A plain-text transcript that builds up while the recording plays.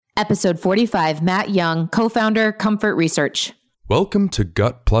Episode 45, Matt Young, co-founder, Comfort Research. Welcome to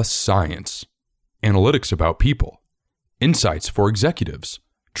Gut Plus Science. Analytics about people. Insights for executives.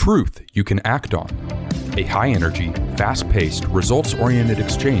 Truth you can act on. A high-energy, fast-paced, results-oriented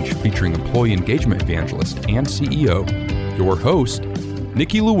exchange featuring employee engagement evangelist and CEO, your host,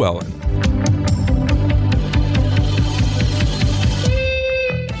 Nikki Llewellyn.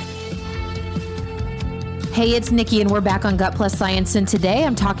 Hey, it's Nikki, and we're back on Gut Plus Science, and today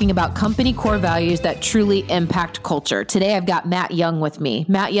I'm talking about company core values that truly impact culture. Today I've got Matt Young with me.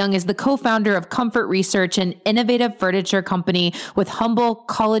 Matt Young is the co-founder of Comfort Research, an innovative furniture company with humble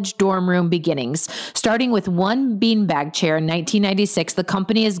college dorm room beginnings. Starting with one beanbag chair in 1996, the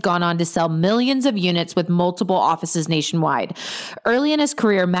company has gone on to sell millions of units with multiple offices nationwide. Early in his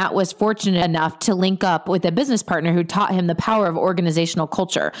career, Matt was fortunate enough to link up with a business partner who taught him the power of organizational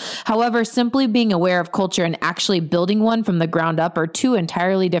culture. However, simply being aware of culture and actually building one from the ground up are two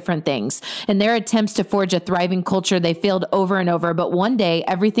entirely different things. In their attempts to forge a thriving culture, they failed over and over, but one day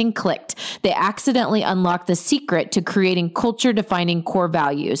everything clicked. They accidentally unlocked the secret to creating culture-defining core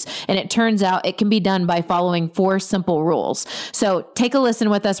values, and it turns out it can be done by following 4 simple rules. So take a listen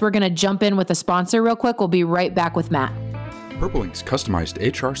with us. We're going to jump in with a sponsor real quick. We'll be right back with Matt. Purple-Link's customized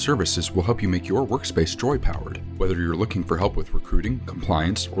HR services will help you make your workspace joy-powered. Whether you're looking for help with recruiting,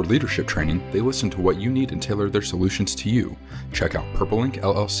 compliance, or leadership training, they listen to what you need and tailor their solutions to you. Check out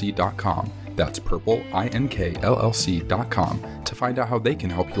purpleLinkLLC.com. That's purpleInkLLC.com to find out how they can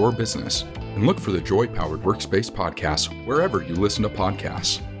help your business. And look for the Joy-Powered Workspace podcast wherever you listen to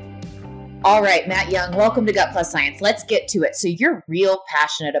podcasts. All right, Matt Young, welcome to Gut Plus Science. Let's get to it. So you're real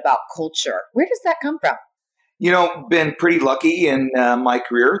passionate about culture. Where does that come from? Been pretty lucky in my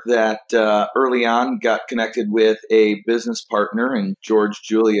career that early on got connected with a business partner in George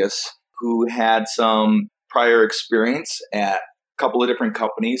Julius, who had some prior experience at a couple of different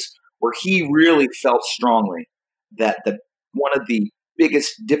companies where he really felt strongly that one of the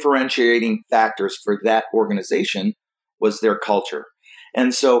biggest differentiating factors for that organization was their culture.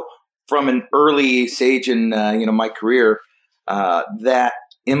 And so from an early stage in my career, that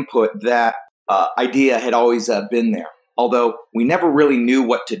input, that idea had always been there, although we never really knew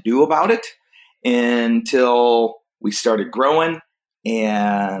what to do about it until we started growing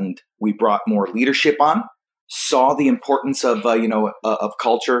and we brought more leadership on, saw the importance of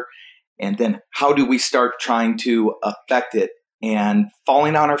culture, and then how do we start trying to affect it and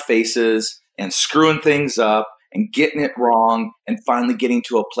falling on our faces and screwing things up and getting it wrong and finally getting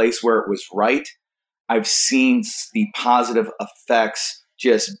to a place where it was right. I've seen the positive effects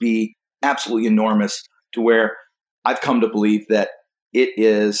just be absolutely enormous, to where I've come to believe that it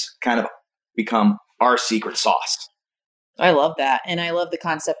is kind of become our secret sauce. I love that. And I love the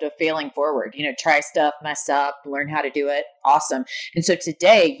concept of failing forward. Try stuff, mess up, learn how to do it. Awesome. And so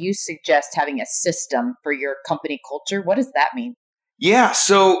today you suggest having a system for your company culture. What does that mean? Yeah.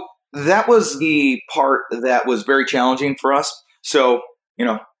 So that was the part that was very challenging for us. So,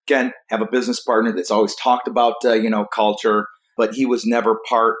 again, have a business partner that's always talked about, culture, but he was never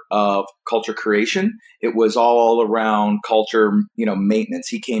part of culture creation. It was all around culture, maintenance.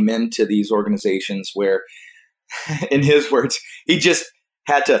 He came into these organizations where, in his words, he just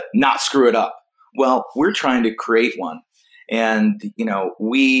had to not screw it up. Well, we're trying to create one. And,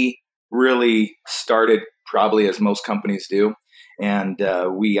 we really started probably as most companies do. And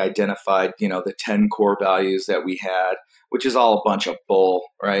we identified, the 10 core values that we had, which is all a bunch of bull,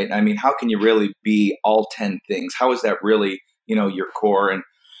 right? I mean, how can you really be all 10 things? How is that really your core? And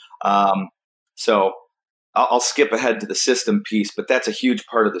so I'll skip ahead to the system piece, but that's a huge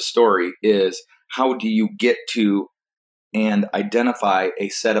part of the story, is how do you get to and identify a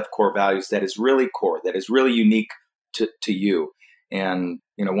set of core values that is really core, that is really unique to you. And,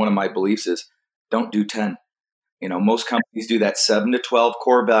 one of my beliefs is don't do 10. Most companies do that 7 to 12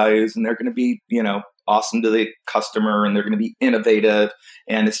 core values, and they're going to be, awesome to the customer, and they're going to be innovative.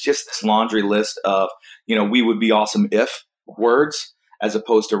 And it's just this laundry list of, we would be awesome if words, as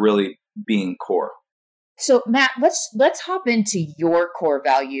opposed to really being core. So Matt, let's hop into your core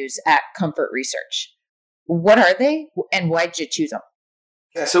values at Comfort Research. What are they, and why did you choose them?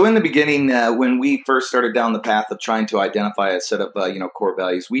 Yeah, so in the beginning, when we first started down the path of trying to identify a set of core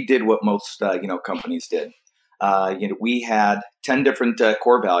values, we did what most companies did. We had 10 different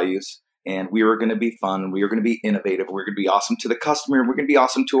core values, and we were going to be fun. We were going to be innovative. We were going to be awesome to the customer. We're going to be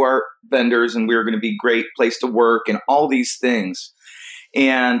awesome to our vendors, and we were going to be a great place to work and all these things.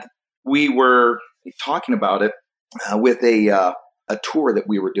 And we were talking about it with a tour that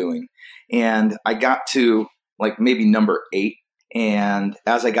we were doing. And I got to maybe number 8. And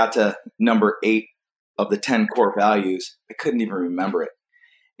as I got to number 8 of the 10 core values, I couldn't even remember it.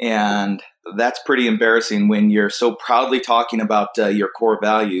 And that's pretty embarrassing when you're so proudly talking about your core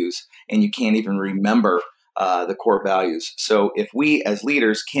values and you can't even remember the core values. So if we as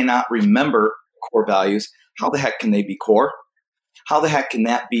leaders cannot remember core values, how the heck can they be core? How the heck can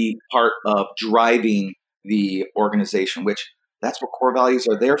that be part of driving the organization, which that's what core values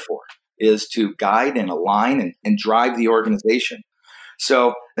are there for, is to guide and align and drive the organization.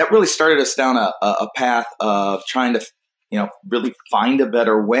 So that really started us down a path of trying to, really find a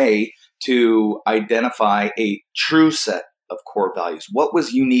better way to identify a true set of core values. What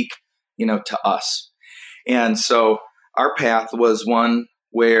was unique, to us? And so our path was one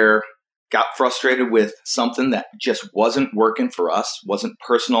where got frustrated with something that just wasn't working for us, wasn't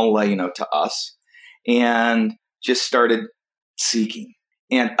personal, to us, and just started seeking.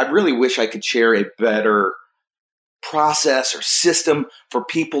 And I really wish I could share a better process or system for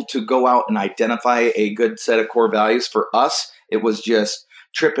people to go out and identify a good set of core values. For us, it was just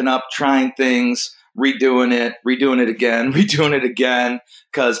tripping up, trying things, redoing it again,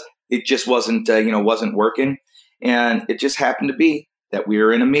 because it just wasn't working. And it just happened to be that we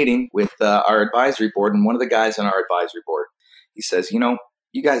were in a meeting with our advisory board, and one of the guys on our advisory board, he says,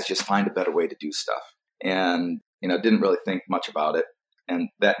 you guys just find a better way to do stuff. And, didn't really think much about it. And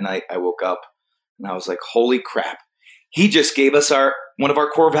that night I woke up and I was like, holy crap. He just gave us one of our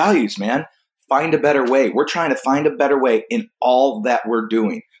core values, man. Find a better way. We're trying to find a better way in all that we're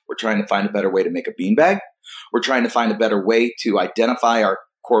doing. We're trying to find a better way to make a beanbag. We're trying to find a better way to identify our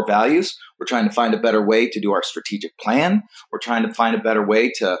core values. We're trying to find a better way to do our strategic plan. We're trying to find a better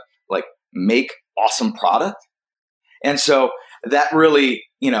way to make awesome product. And so that really,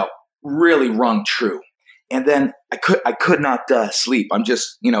 really rung true. And then I could not sleep. I'm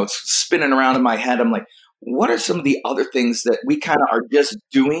just, it's spinning around in my head. I'm like, what are some of the other things that we kind of are just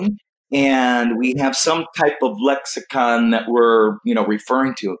doing? And we have some type of lexicon that we're,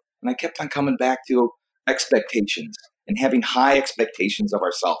 referring to. And I kept on coming back to expectations and having high expectations of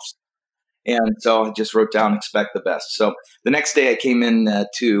ourselves. And so I just wrote down, expect the best. So the next day I came in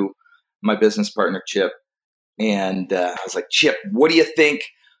to my business partner, Chip, and I was like, Chip, what do you think?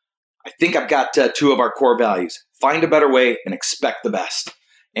 I think I've got two of our core values. Find a better way and expect the best.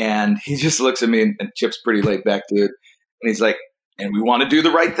 And he just looks at me, and Chip's pretty laid back, dude. And he's like, and we want to do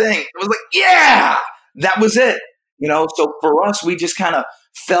the right thing. I was like, yeah, that was it. So for us, we just kind of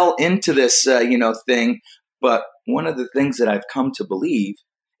fell into this, thing. But one of the things that I've come to believe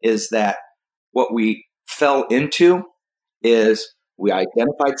is that what we fell into is we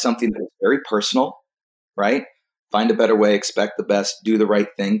identified something that was very personal, right? Find a better way, expect the best, do the right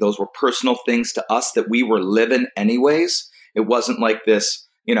thing. Those were personal things to us that we were living anyways. It wasn't like this,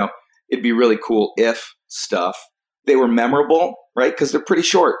 it'd be really cool if stuff. They were memorable, right? Because they're pretty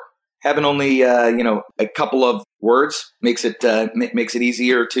short. Having only, a couple of words makes it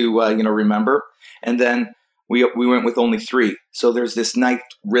easier to, remember. And then we went with only 3. So there's this nice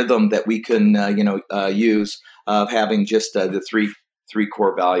rhythm that we can, use of having just the three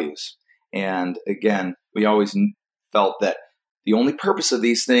core values. And again, we always felt that the only purpose of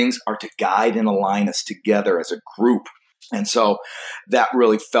these things are to guide and align us together as a group. And so that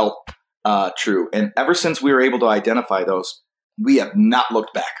really felt true. And ever since we were able to identify those, we have not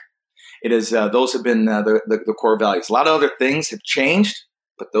looked back. It is those have been the core values. A lot of other things have changed,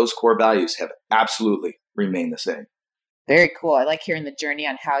 but those core values have absolutely remained the same. Very cool. I like hearing the journey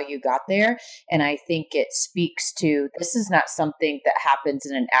on how you got there. And I think it speaks to, this is not something that happens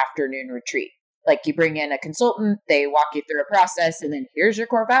in an afternoon retreat. Like you bring in a consultant, they walk you through a process, and then here's your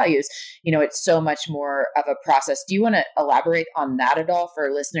core values. It's so much more of a process. Do you want to elaborate on that at all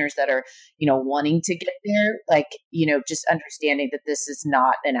for listeners that are, wanting to get there? Just understanding that this is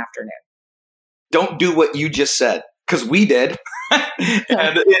not an afternoon. Don't do what you just said, because we did.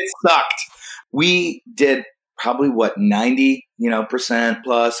 And it sucked. We did probably what 90, percent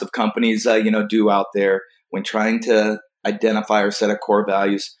plus of companies, do out there when trying to identify or set a core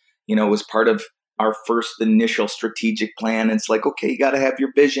values. Was part of our first initial strategic plan. And it's like, okay, you got to have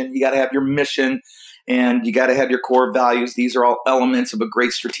your vision, you got to have your mission, and you got to have your core values. These are all elements of a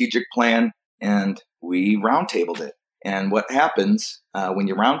great strategic plan. And we roundtabled it. And what happens when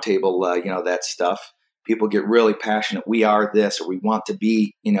you roundtable, that stuff, people get really passionate. We are this, or we want to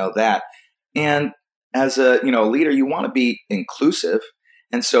be, that. And as a, leader, you want to be inclusive.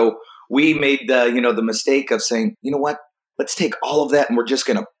 And so we made the mistake of saying, you know what, let's take all of that and we're just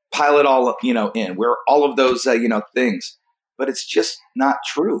going to pile it all, in. We're all of those, things. But it's just not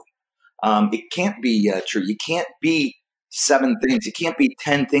true. It can't be true. You can't be 7 things. You can't be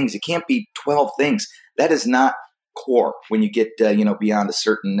 10 things. You can't be 12 things. That is not core when you get, beyond a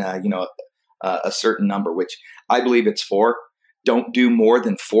certain, a certain number, which I believe it's 4. don't do more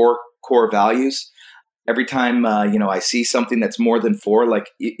than 4 core values. Every time, I see something that's more than 4, like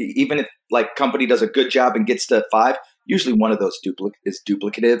even if like company does a good job and gets to 5, usually one of those is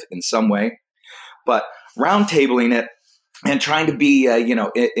duplicative in some way. But round tabling it and trying to be,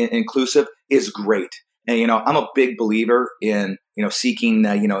 inclusive is great. And, I'm a big believer in, seeking,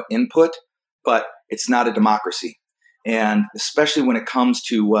 input, but it's not a democracy. And especially when it comes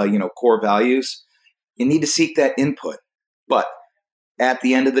to, core values, you need to seek that input. But at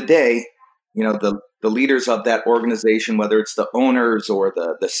the end of the day, the leaders of that organization, whether it's the owners or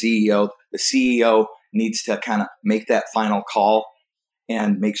the CEO needs to kind of make that final call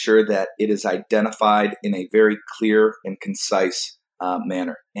and make sure that it is identified in a very clear and concise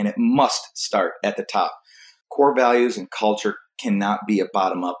manner. And it must start at the top. Core values and culture cannot be a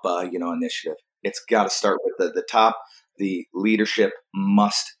bottom-up, initiative. It's got to start with the top. The leadership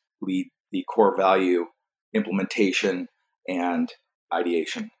must lead the core value implementation and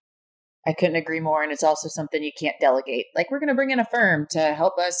ideation. I couldn't agree more. And it's also something you can't delegate. Like, we're going to bring in a firm to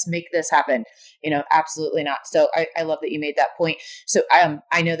help us make this happen. Absolutely not. So I love that you made that point. So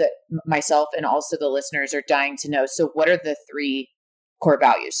I know that myself and also the listeners are dying to know. So what are the 3 core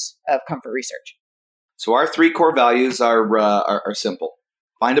values of Comfort Research? So our 3 core values are simple.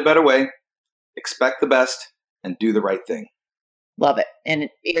 Find a better way, expect the best, and do the right thing. Love it. And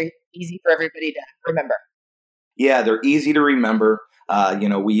it's easy for everybody to remember. Yeah, they're easy to remember.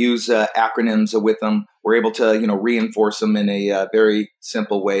 We use acronyms with them. We're able to, reinforce them in a very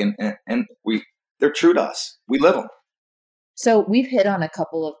simple way, and they're true to us. We live them. So we've hit on a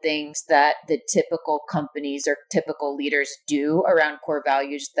couple of things that the typical companies or typical leaders do around core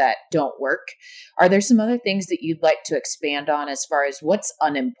values that don't work. Are there some other things that you'd like to expand on as far as what's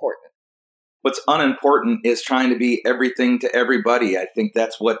unimportant? What's unimportant is trying to be everything to everybody. I think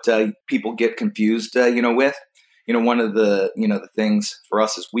that's what people get confused, with. One of the things for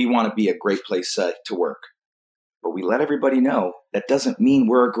us is we want to be a great place to work. But we let everybody know that doesn't mean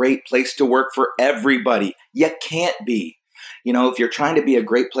we're a great place to work for everybody. You can't be. If you're trying to be a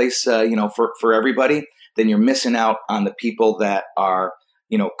great place, for everybody, then you're missing out on the people that are,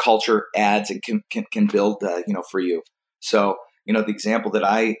 culture adds and can build, for you. So, the example that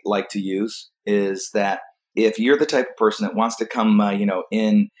I like to use is that if you're the type of person that wants to come,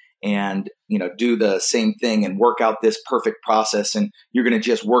 in and, do the same thing and work out this perfect process, and you're going to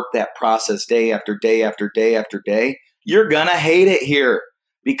just work that process day after day after day after day, you're going to hate it here.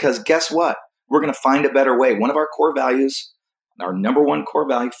 Because guess what? We're going to find a better way. One of our core values, our number 1 core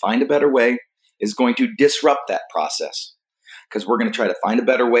value, find a better way, is going to disrupt that process. Because we're going to try to find a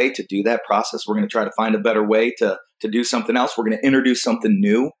better way to do that process. We're going to try to find a better way to do something else. We're going to introduce something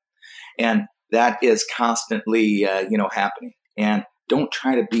new. And that is constantly, happening. And don't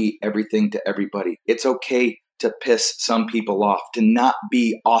try to be everything to everybody. It's okay to piss some people off, to not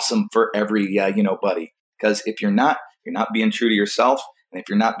be awesome for every, buddy. Because if you're not being true to yourself. And if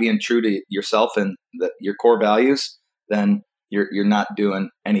you're not being true to yourself and your core values, then you're not doing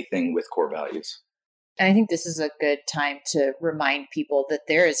anything with core values. And I think this is a good time to remind people that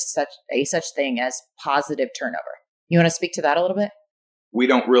there is such thing as positive turnover. You want to speak to that a little bit? We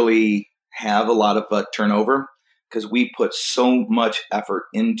don't really have a lot of turnover because we put so much effort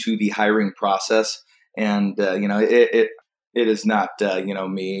into the hiring process. And, it is not,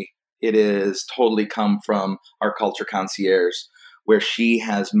 me. It is totally come from our culture concierge, where she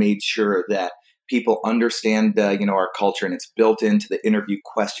has made sure that people understand, our culture, and it's built into the interview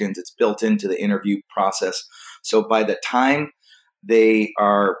questions. It's built into the interview process. So by the time they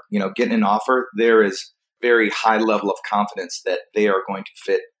are, getting an offer, there is very high level of confidence that they are going to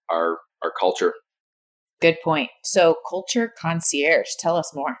fit our culture. Good point. So culture concierge, tell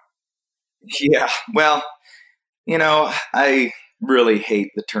us more. Yeah, well, I really hate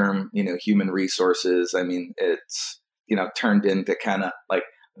the term, human resources. I mean, it's, turned into kind of like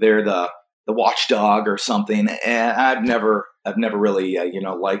they're the watchdog or something. And I've never really,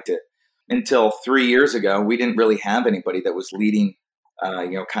 liked it until 3 years ago. We didn't really have anybody that was leading,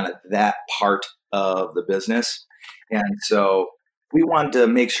 kind of that part of the business. And so we wanted to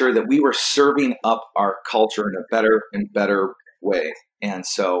make sure that we were serving up our culture in a better and better way. And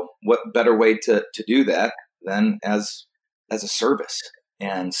so what better way to do that than as a service?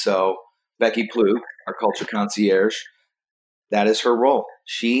 And so Becky Plug, our culture concierge, that is her role.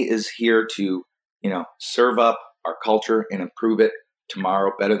 She is here to, serve up our culture and improve it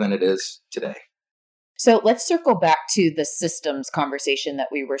tomorrow better than it is today. So let's circle back to the systems conversation that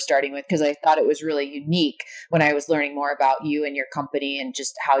we were starting with, because I thought it was really unique when I was learning more about you and your company and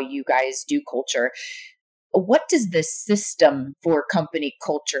just how you guys do culture. What does the system for company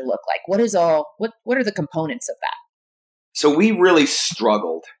culture look like? What are the components of that? So we really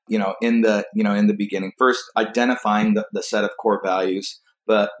struggled, in the beginning, first identifying the set of core values.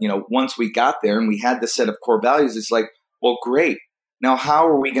 But, once we got there and we had the set of core values, it's like, well, great. Now, how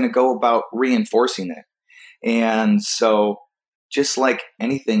are we going to go about reinforcing it? And so just like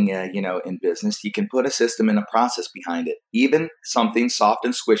anything, in business, you can put a system and a process behind it, even something soft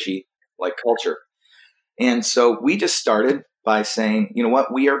and squishy like culture. And so we just started by saying, you know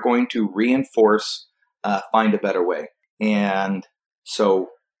what, we are going to reinforce, find a better way. And so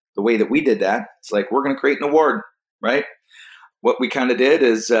the way that we did that, it's like, we're going to create an award, right? What we kind of did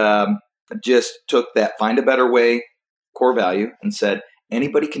is just took that find a better way core value and said,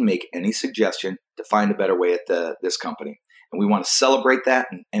 anybody can make any suggestion to find a better way at this company. And we want to celebrate that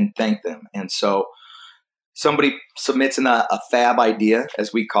and thank them. And so somebody submits a fab idea,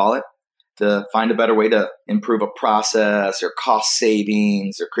 as we call it, to find a better way to improve a process or cost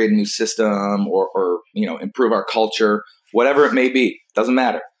savings or create a new system or improve our culture, whatever it may be, doesn't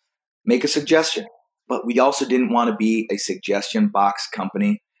matter. Make a suggestion. But we also didn't want to be a suggestion box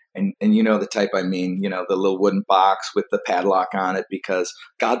company. And the type I mean, the little wooden box with the padlock on it, because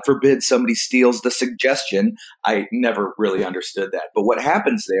God forbid somebody steals the suggestion. I never really understood that. But what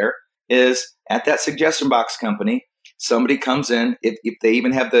happens there is at that suggestion box company, somebody comes in, if they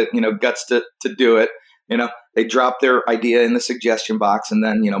even have the guts to do it, they drop their idea in the suggestion box, and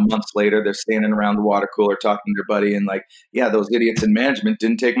then months later they're standing around the water cooler talking to their buddy and like, yeah, those idiots in management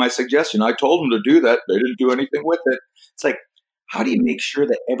didn't take my suggestion. I told them to do that. They didn't do anything with it. It's like, how do you make sure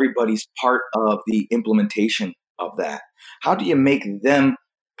that everybody's part of the implementation of that? How do you make them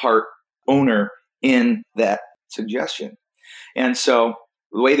part owner in that suggestion? And so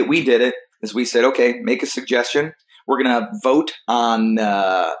the way that we did it is we said, okay, make a suggestion. We're going to vote on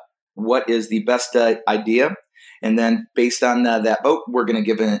what is the best idea. And then based on that vote, we're going to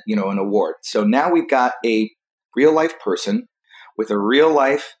give an award. So now we've got a real life person with a real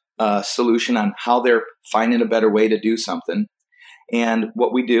life solution on how they're finding a better way to do something. And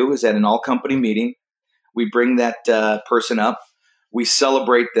what we do is at an all company meeting, we bring that person up. We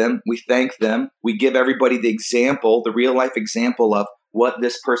celebrate them. We thank them. We give everybody the example, the real life example of what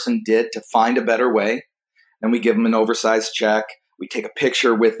this person did to find a better way. And we give them an oversized check. We take a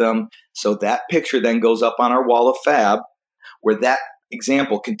picture with them. So that picture then goes up on our wall of fab, where that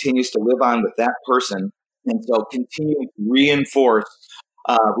example continues to live on with that person. And so continue to reinforce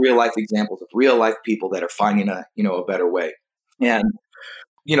real life examples of real life people that are finding a better way. And,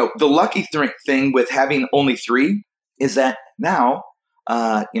 the lucky thing with having only 3 is that now,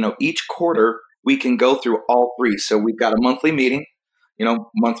 each quarter we can go through all 3. So we've got a monthly meeting.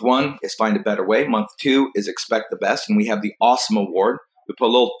 Month 1 is find a better way. Month 2 is expect the best. And we have the awesome award. We put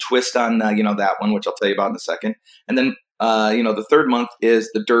a little twist on, that one, which I'll tell you about in a second. And then, the third month is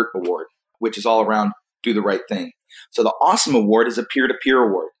the dirt award, which is all around do the right thing. So the awesome award is a peer-to-peer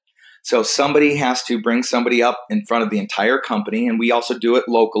award. So somebody has to bring somebody up in front of the entire company. And we also do it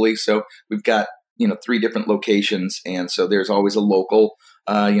locally. So we've got, 3 different locations. And so there's always a local,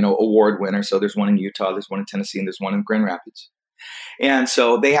 award winner. So there's one in Utah, there's one in Tennessee, and there's one in Grand Rapids. And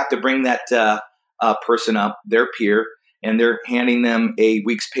so they have to bring that person up, their peer, and they're handing them a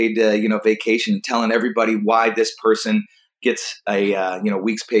week's paid, vacation, and telling everybody why this person gets a,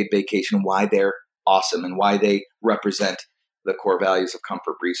 week's paid vacation, why they're awesome, and why they represent the core values of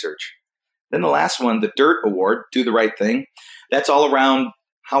Comfort Research. Then the last one, the Dirt Award, do the right thing. That's all around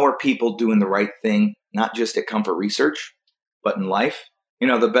how are people doing the right thing, not just at Comfort Research, but in life.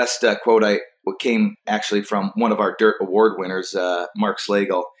 The best quote came actually from one of our Dirt Award winners, Mark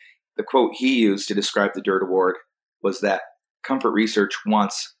Slagle. The quote he used to describe the Dirt Award was that Comfort Research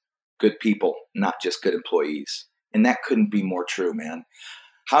wants good people, not just good employees. And that couldn't be more true, man.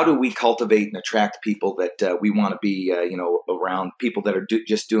 How do we cultivate and attract people that we want to be, around, people that are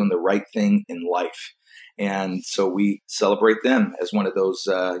just doing the right thing in life? And so we celebrate them as one of those,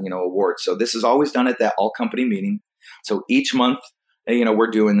 awards. So this is always done at that all company meeting. So each month,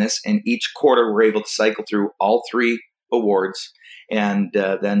 we're doing this, and each quarter we're able to cycle through all 3 awards. And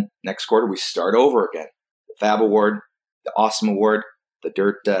then next quarter we start over again. The Fab Award, the Awesome Award, the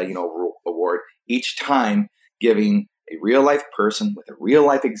Dirt, Award, each time giving a real life person with a real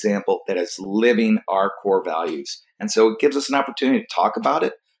life example that is living our core values. And so it gives us an opportunity to talk about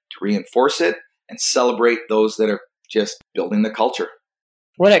it, to reinforce it, and celebrate those that are just building the culture.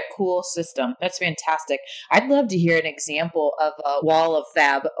 What a cool system. That's fantastic. I'd love to hear an example of a Wall of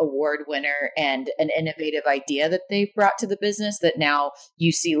Fab award winner and an innovative idea that they brought to the business that now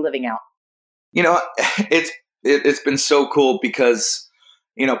you see living out. It's been so cool because,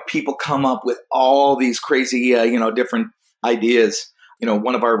 people come up with all these crazy, different ideas.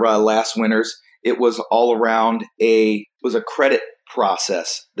 One of our last winners, it was all around a was a credit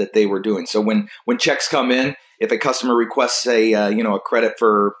process that they were doing. So when checks come in, if a customer requests a credit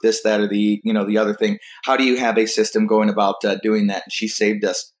for this, that, or the other thing, how do you have a system going about doing that? And she saved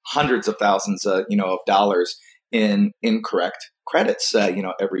us hundreds of thousands of dollars in incorrect credits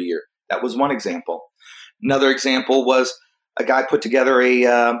every year. That was one example. Another example was a guy put together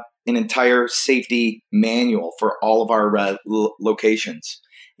an entire safety manual for all of our locations.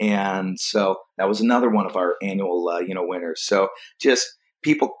 And so that was another one of our annual, winners. So just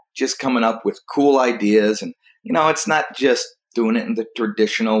people just coming up with cool ideas, and it's not just doing it in the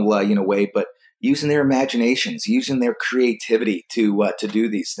traditional, way, but using their imaginations, using their creativity to do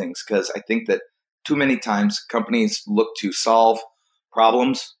these things. Because I think that too many times companies look to solve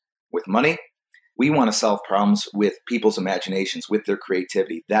problems with money. We want to solve problems with people's imaginations, with their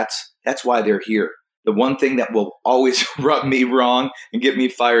creativity. That's why they're here. The one thing that will always rub me wrong and get me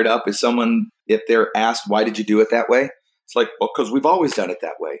fired up is someone, if they're asked, why did you do it that way? It's like, well, because we've always done it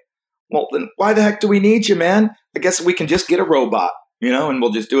that way. Well, then why the heck do we need you, man? I guess we can just get a robot, and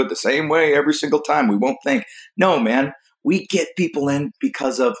we'll just do it the same way every single time. We won't think. No, man, we get people in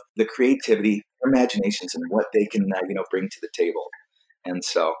because of the creativity, imaginations, and what they can, bring to the table. And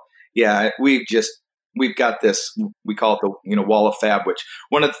so, yeah, we've got this, we call it the, wall of fab, which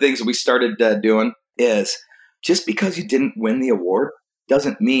one of the things that we started doing is just because you didn't win the award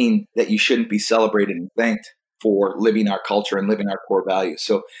doesn't mean that you shouldn't be celebrated and thanked for living our culture and living our core values.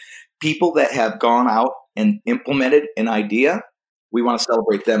 So people that have gone out and implemented an idea, we want to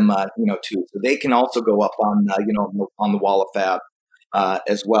celebrate them, too. So they can also go up on, on the wall of fab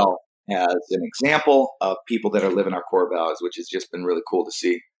as well as an example of people that are living our core values, which has just been really cool to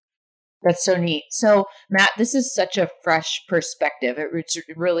see. That's so neat. So, Matt, this is such a fresh perspective. It's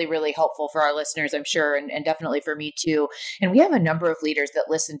really, really helpful for our listeners, I'm sure, and definitely for me too. And we have a number of leaders that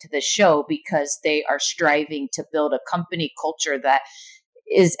listen to this show because they are striving to build a company culture that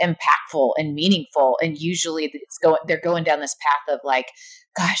is impactful and meaningful. And usually they're going down this path of like,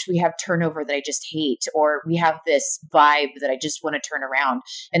 gosh, we have turnover that I just hate, or we have this vibe that I just want to turn around.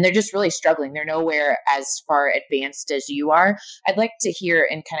 And they're just really struggling. They're nowhere as far advanced as you are. I'd like to hear,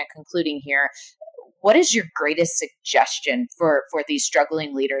 and kind of concluding here, what is your greatest suggestion for these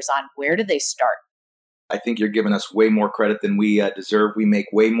struggling leaders on where do they start? I think you're giving us way more credit than we deserve. We make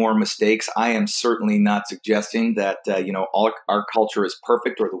way more mistakes. I am certainly not suggesting that, all our culture is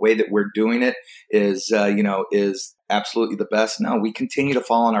perfect or the way that we're doing it is absolutely the best. No, we continue to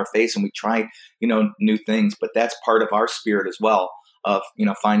fall on our face and we try, new things, but that's part of our spirit as well of,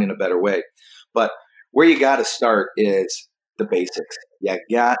 finding a better way. But where you got to start is the basics. You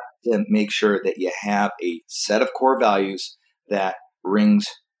got to make sure that you have a set of core values that rings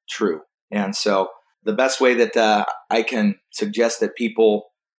true. And so the best way that I can suggest that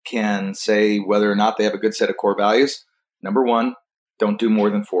people can say whether or not they have a good set of core values, number one, don't do more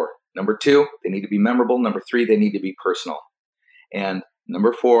than 4. Number 2, they need to be memorable. Number 3, they need to be personal. And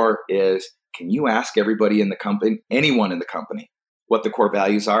number 4 is, can you ask everybody in the company, anyone in the company, what the core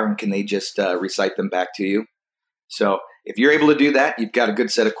values are, and can they just recite them back to you? So if you're able to do that, you've got a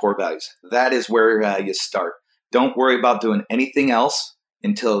good set of core values. That is where you start. Don't worry about doing anything else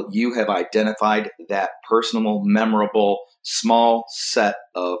until you have identified that personal, memorable, small set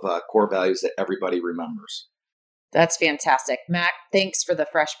of core values that everybody remembers. That's fantastic. Matt, thanks for the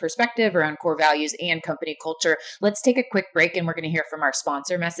fresh perspective around core values and company culture. Let's take a quick break and we're going to hear from our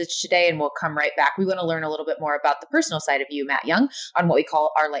sponsor message today and we'll come right back. We want to learn a little bit more about the personal side of you, Matt Young, on what we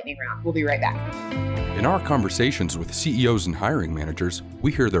call our lightning round. We'll be right back. In our conversations with CEOs and hiring managers,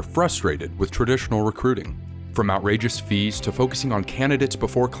 we hear they're frustrated with traditional recruiting. From outrageous fees to focusing on candidates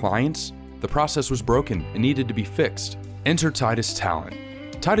before clients, the process was broken and needed to be fixed. Enter Titus Talent.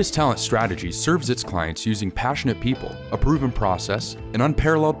 Titus Talent Strategies serves its clients using passionate people, a proven process, and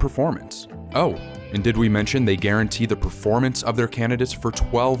unparalleled performance. Oh, and did we mention they guarantee the performance of their candidates for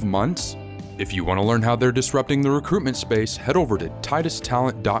 12 months? If you want to learn how they're disrupting the recruitment space, head over to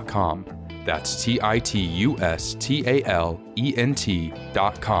titustalent.com. That's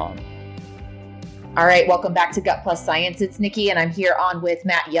TITUSTALENT.com. All right, welcome back to Gut Plus Science. It's Nikki, and I'm here on with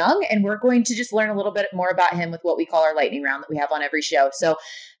Matt Young, and we're going to just learn a little bit more about him with what we call our lightning round that we have on every show. So,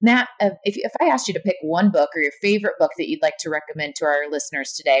 Matt, if I asked you to pick one book or your favorite book that you'd like to recommend to our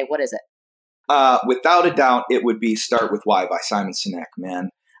listeners today, what is it? Without a doubt, it would be Start With Why by Simon Sinek,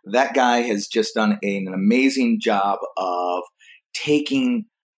 man. That guy has just done an amazing job of taking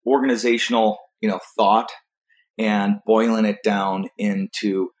organizational, thought and boiling it down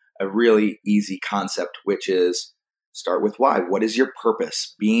into a really easy concept, which is start with why. What is your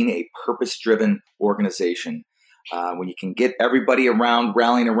purpose? Being a purpose-driven organization. When you can get everybody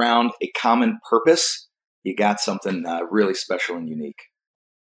rallying around a common purpose, you got something really special and unique.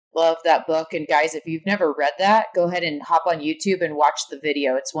 Love that book. And guys, if you've never read that, go ahead and hop on YouTube and watch the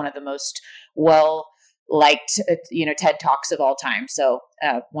video. It's one of the most well-liked, TED Talks of all time. So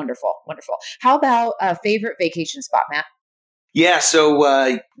wonderful, wonderful. How about a favorite vacation spot, Matt? Yeah, so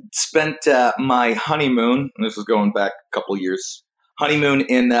I spent my honeymoon, this was going back a couple of years, honeymoon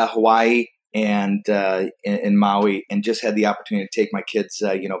in Hawaii and in Maui, and just had the opportunity to take my kids,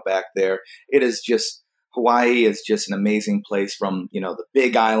 back there. Hawaii is just an amazing place, from, the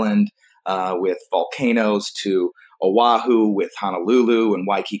Big Island with volcanoes to Oahu with Honolulu and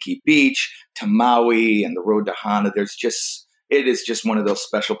Waikiki Beach to Maui and the road to Hana. It is just one of those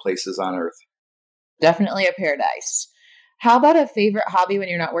special places on earth. Definitely a paradise. How about a favorite hobby when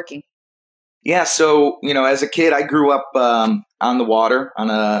you're not working? Yeah, so, as a kid, I grew up on the water on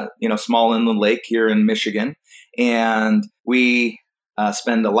a, small inland lake here in Michigan. And we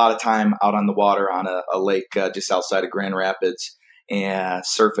spend a lot of time out on the water on a lake just outside of Grand Rapids, and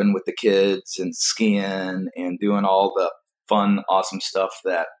surfing with the kids and skiing and doing all the fun, awesome stuff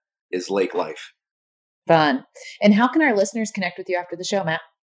that is lake life. Fun. And how can our listeners connect with you after the show, Matt?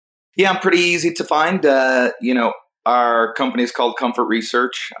 Yeah, I'm pretty easy to find. Our company is called Comfort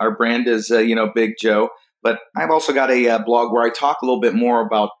Research. Our brand is, Big Joe. But I've also got a blog where I talk a little bit more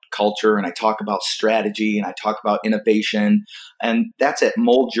about culture, and I talk about strategy, and I talk about innovation. And that's at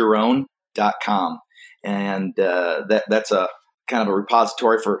moldyourown.com. And that's a kind of a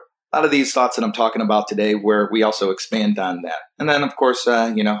repository for a lot of these thoughts that I'm talking about today, where we also expand on that. And then, of course,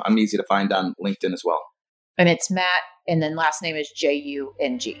 I'm easy to find on LinkedIn as well. And it's Matt, and then last name is Jung.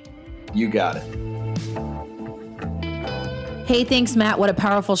 You got it. Hey, thanks, Matt. What a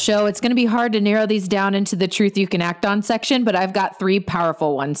powerful show. It's going to be hard to narrow these down into the truth you can act on section, but I've got 3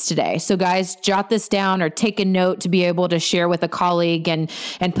 powerful ones today. So guys, jot this down or take a note to be able to share with a colleague and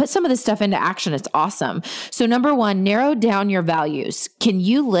put some of this stuff into action. It's awesome. So number 1, narrow down your values. Can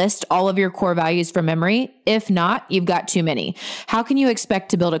you list all of your core values from memory? If not, you've got too many. How can you expect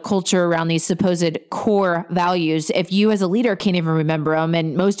to build a culture around these supposed core values if you as a leader can't even remember them,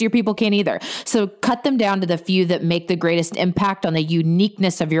 and most of your people can't either? So cut them down to the few that make the greatest impact on the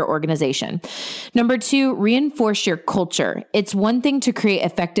uniqueness of your organization. Number 2, reinforce your culture. It's one thing to create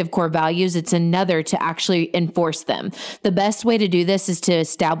effective core values. It's another to actually enforce them. The best way to do this is to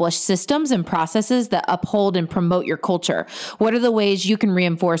establish systems and processes that uphold and promote your culture. What are the ways you can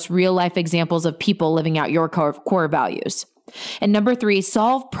reinforce real life examples of people living out your core values? And number 3,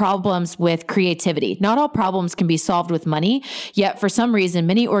 solve problems with creativity. Not all problems can be solved with money, yet for some reason,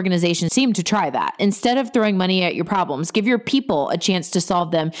 many organizations seem to try that. Instead of throwing money at your problems, give your people a chance to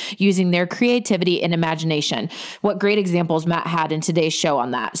solve them using their creativity and imagination. What great examples Matt had in today's show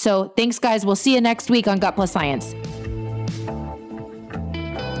on that. So thanks, guys. We'll see you next week on Gut Plus Science.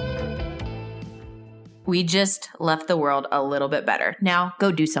 We just left the world a little bit better. Now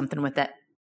go do something with it.